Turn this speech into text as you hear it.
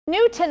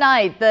New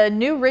tonight, the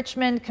new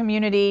Richmond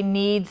community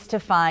needs to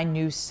find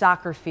new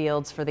soccer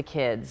fields for the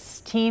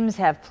kids. Teams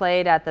have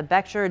played at the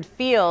Beckjord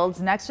Fields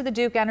next to the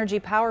Duke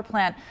Energy power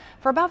plant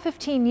for about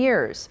 15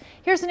 years.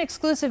 Here's an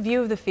exclusive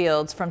view of the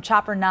fields from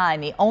Chopper 9,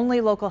 the only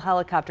local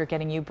helicopter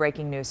getting you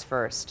breaking news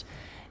first.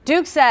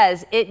 Duke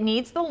says it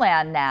needs the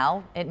land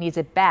now. It needs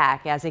it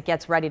back as it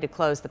gets ready to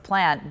close the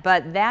plant,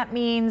 but that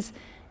means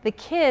the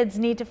kids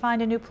need to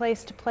find a new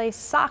place to play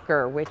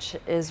soccer, which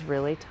is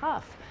really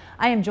tough.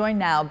 I am joined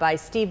now by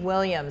Steve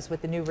Williams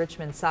with the new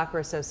Richmond Soccer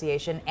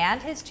Association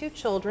and his two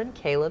children,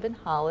 Caleb and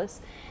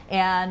Hollis,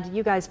 and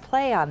you guys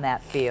play on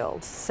that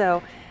field.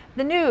 So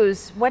the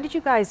news, when did you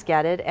guys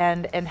get it,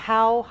 and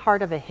how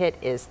hard of a hit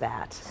is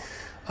that?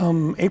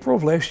 April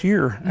of last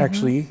year,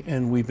 actually,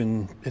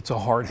 and it's a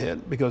hard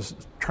hit because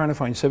trying to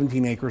find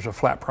 17 acres of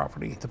flat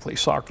property to play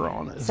soccer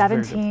on is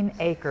 17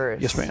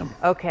 acres? Yes, ma'am.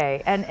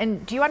 Okay,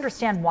 and do you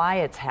understand why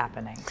it's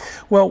happening?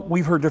 Well,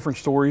 we've heard different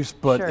stories,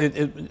 but Sure.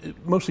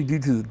 it mostly due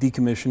to the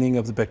decommissioning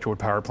of the Beckjord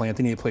power plant.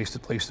 They need a place to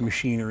place the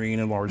machinery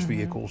and enlarge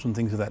vehicles and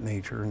things of that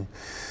nature. And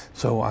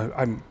so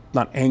I'm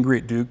not angry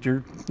at Duke.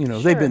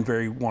 They've been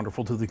very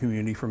wonderful to the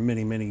community for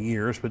many, many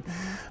years, but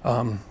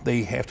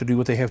they have to do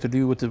what they have to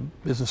do with the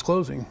business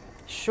closing.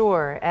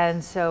 Sure,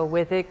 and so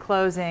with it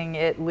closing,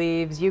 it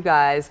leaves you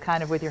guys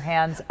kind of with your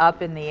hands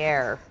up in the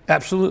air.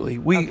 Absolutely.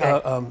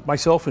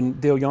 Myself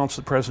and Dale Yance,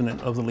 the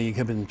president of the league,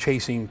 have been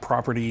chasing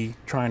property,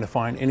 trying to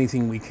find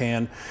anything we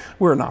can.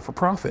 We're a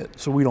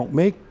not-for-profit, so we don't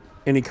make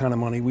any kind of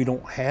money. We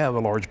don't have a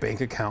large bank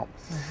account,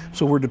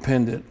 so we're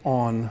dependent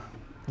on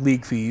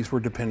league fees. We're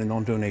dependent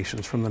on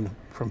donations from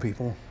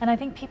people. And I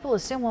think people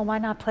assume, well, why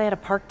not play at a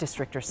park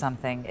district or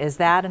something? Is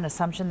that an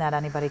assumption that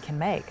anybody can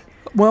make?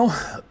 Well,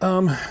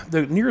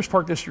 the nearest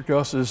park district to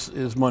us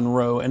is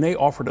Monroe, and they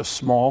offered us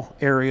small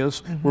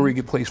areas where we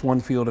could place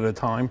one field at a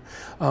time.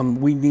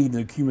 We need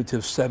a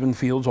cumulative 7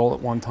 fields all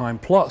at one time,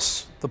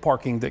 plus the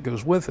parking that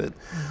goes with it.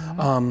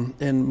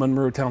 And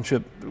Monroe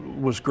Township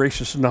was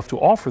gracious enough to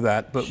offer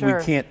that, but we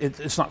can't.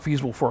 It's not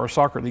feasible for our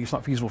soccer league. It's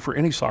not feasible for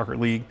any soccer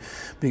league.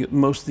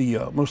 Most of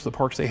the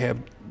parks they have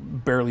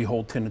barely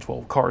hold 10 to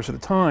 12 cars at a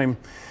time,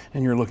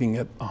 and you're looking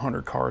at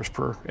 100 cars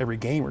per every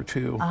game or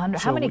two.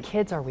 How many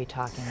kids are we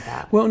talking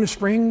about? Well, in the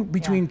spring,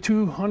 between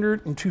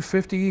 200 and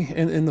 250,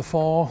 and in the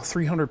fall,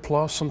 300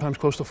 plus, sometimes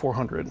close to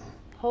 400.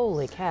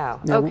 Holy cow.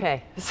 Yeah,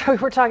 okay, so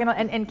we're talking about,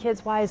 and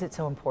kids, why is it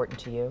so important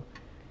to you?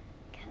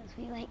 Because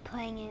we like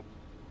playing it.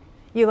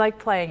 You like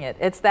playing it.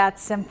 It's that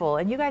simple.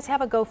 And you guys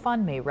have a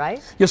GoFundMe, right?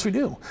 Yes, we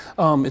do.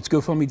 It's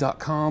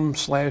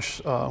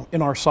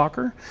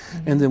gofundme.com/NRsoccer,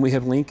 and then we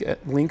have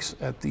links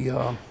at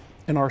the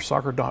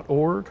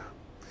nrsoccer.org,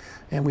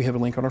 and we have a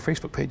link on our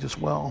Facebook page as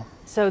well.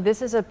 So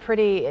this is a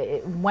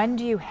pretty, when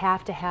do you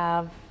have to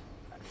have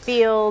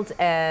fields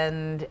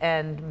and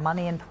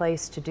money in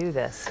place to do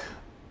this?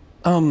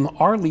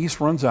 Our lease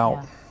runs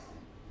out.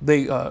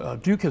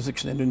 Duke has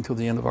extended until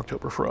the end of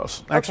October for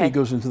us. Actually, it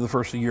goes into the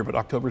first of the year, but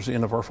October is the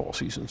end of our fall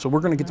season. So we're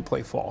going to get to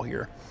play fall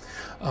here.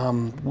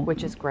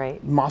 Which is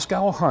great.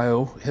 Moscow,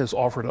 Ohio has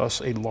offered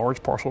us a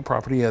large parcel of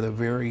property at a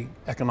very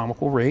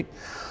economical rate,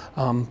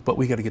 but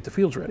we got to get the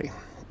fields ready.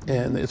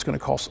 And it's going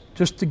to cost,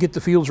 just to get the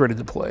fields ready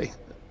to play,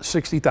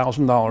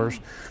 $60,000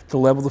 to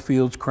level the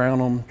fields, crown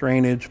them,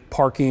 drainage,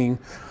 parking.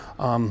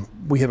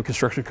 We have a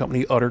construction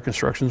company, Utter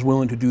Construction, is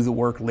willing to do the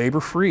work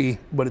labor-free,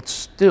 but it's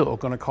still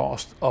going to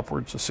cost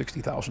upwards of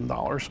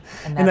 $60,000.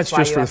 And that's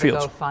just for the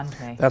fields.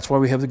 GoFundMe. That's why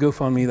we have the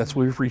GoFundMe. That's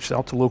why we've reached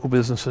out to local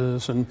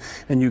businesses, and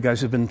you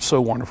guys have been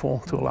so wonderful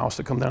to allow us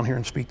to come down here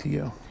and speak to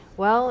you.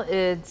 Well,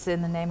 it's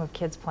in the name of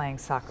kids playing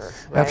soccer,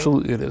 right?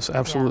 Absolutely, it is.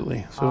 Absolutely.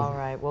 Yeah. So, all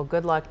right. Well,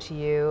 good luck to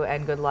you,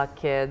 and good luck,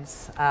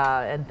 kids.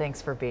 And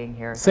thanks for being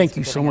here. Thank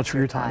you so much for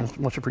your time.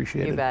 Much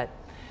appreciated. You bet.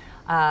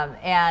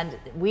 And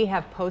we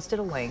have posted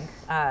a link,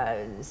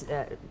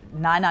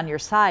 9 on Your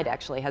Side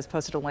actually has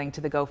posted a link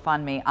to the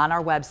GoFundMe on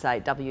our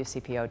website,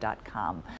 wcpo.com.